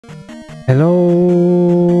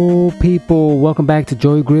Hello people, welcome back to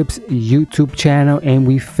Joy Grip's YouTube channel, and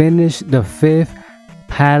we finished the 5th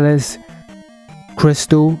palace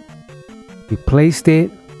crystal. We placed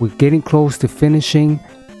it. We're getting close to finishing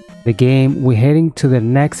the game. We're heading to the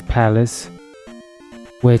next palace,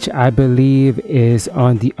 which I believe is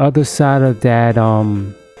on the other side of that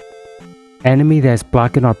enemy that's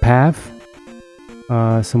blocking our path,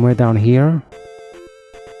 somewhere down here.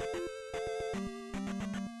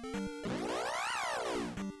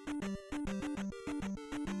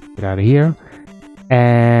 Get out of here,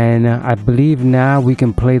 and I believe now we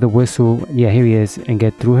can play the whistle. Yeah, here he is, and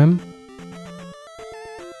get through him.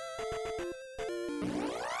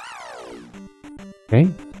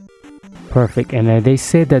 Okay, perfect. And they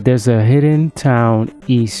said that there's a hidden town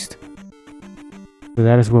east, so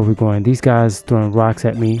that is where we're going. These guys throwing rocks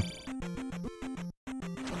at me.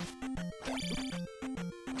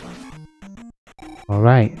 All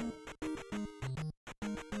right.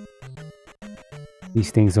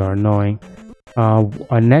 These things are annoying.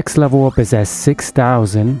 Our next level up is at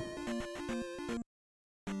 6,000.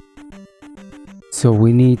 So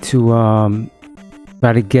we need to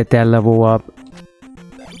try to get that level up.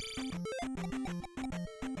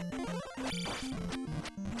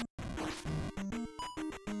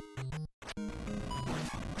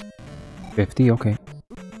 $50, okay.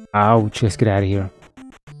 Ouch, let's get out of here.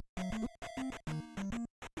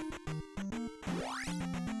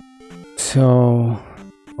 So,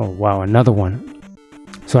 oh wow, another one.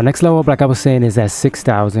 So our next level up, like I was saying, is at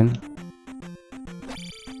 6,000.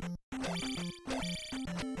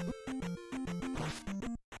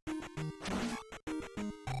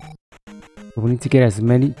 We need to get as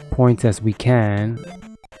many points as we can.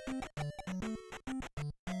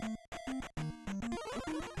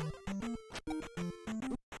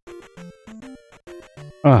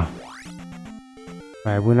 Oh.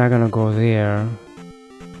 Alright, we're not gonna go there.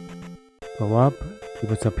 Go up, see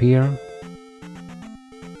what's up here.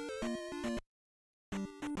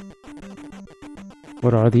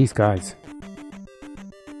 What are these guys?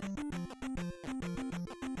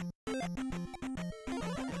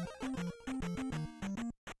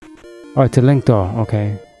 Oh, it's a link door,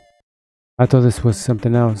 okay. I thought this was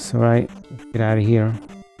something else. Alright, get out of here.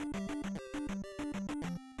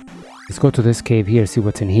 Let's go to this cave here, see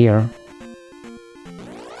what's in here.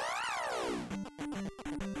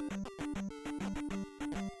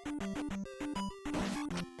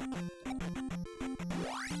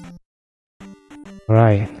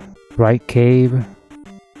 Right, bright cave.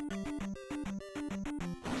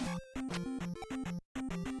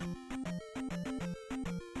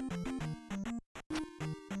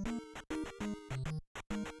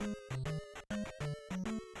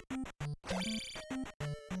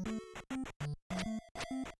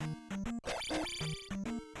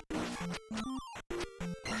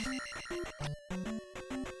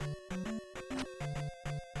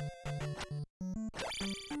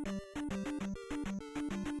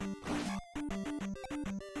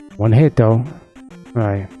 One hit though.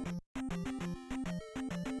 Alright.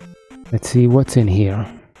 Let's see what's in here.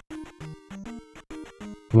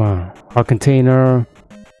 Come on. Our container.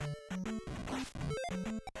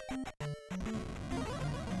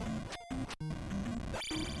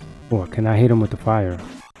 Oh, can I hit him with the fire?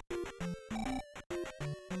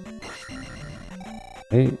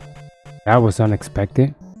 Hey, that was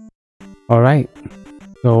unexpected. Alright.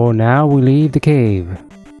 So now we leave the cave.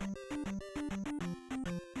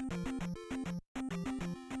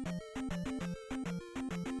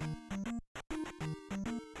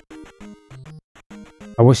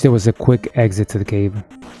 I wish there was a quick exit to the cave.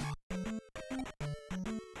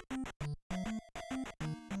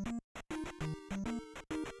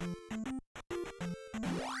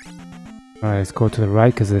 Alright, let's go to the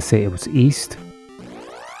right because they say it was east.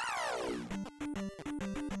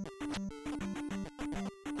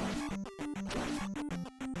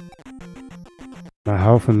 My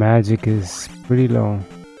health and magic is pretty low.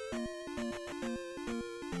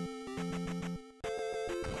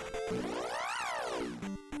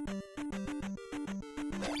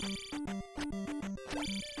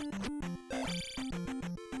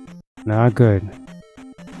 Not good.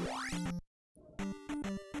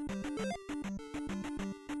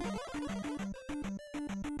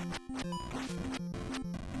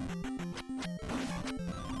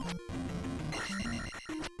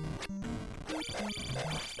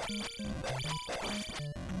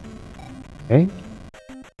 Okay.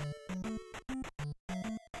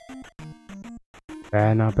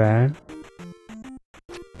 Bad, not bad.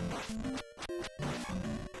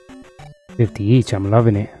 50 each, I'm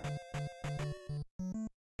loving it.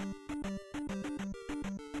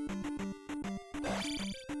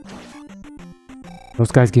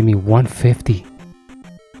 Those guys give me 150.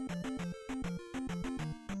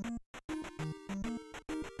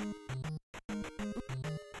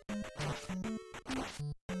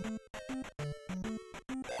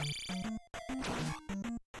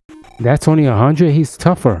 That's only 100. He's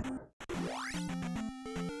tougher.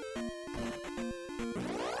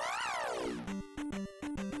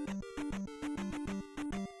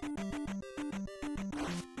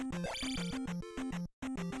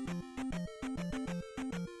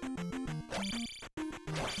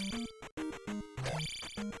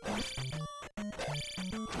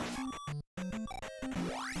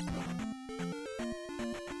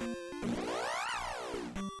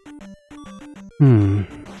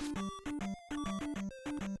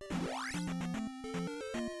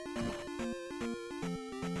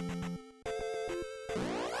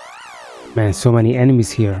 Man, so many enemies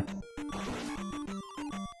here.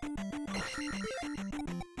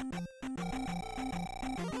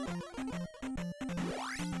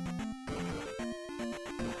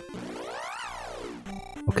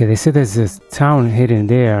 Okay, they said there's this town hidden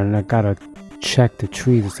there, and I gotta check the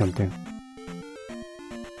trees or something.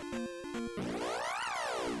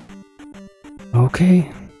 Okay.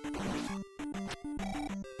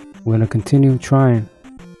 We're gonna continue trying.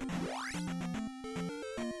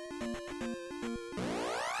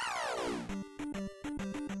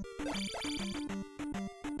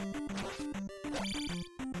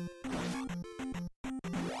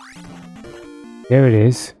 There it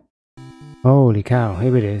is. Holy cow,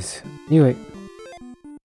 here it is. Anyway.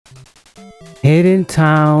 Hidden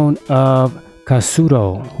town of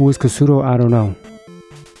Kasuto. Who is Kasuto? I don't know.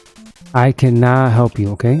 I cannot help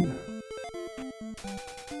you, okay?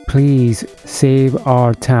 Please save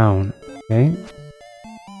our town, okay?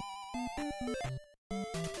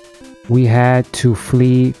 We had to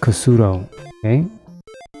flee Kasuto, okay?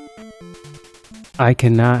 I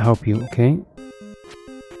cannot help you, okay?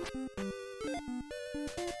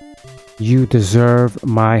 You deserve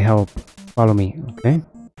my help. Follow me, okay?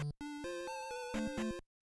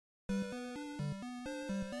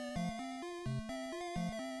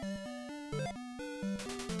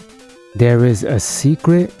 There is a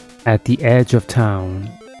secret at the edge of town.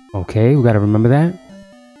 Okay, we gotta remember that.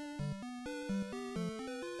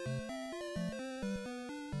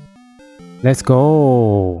 Let's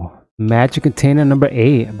go. Magic container number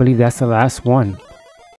 8. I believe that's the last one.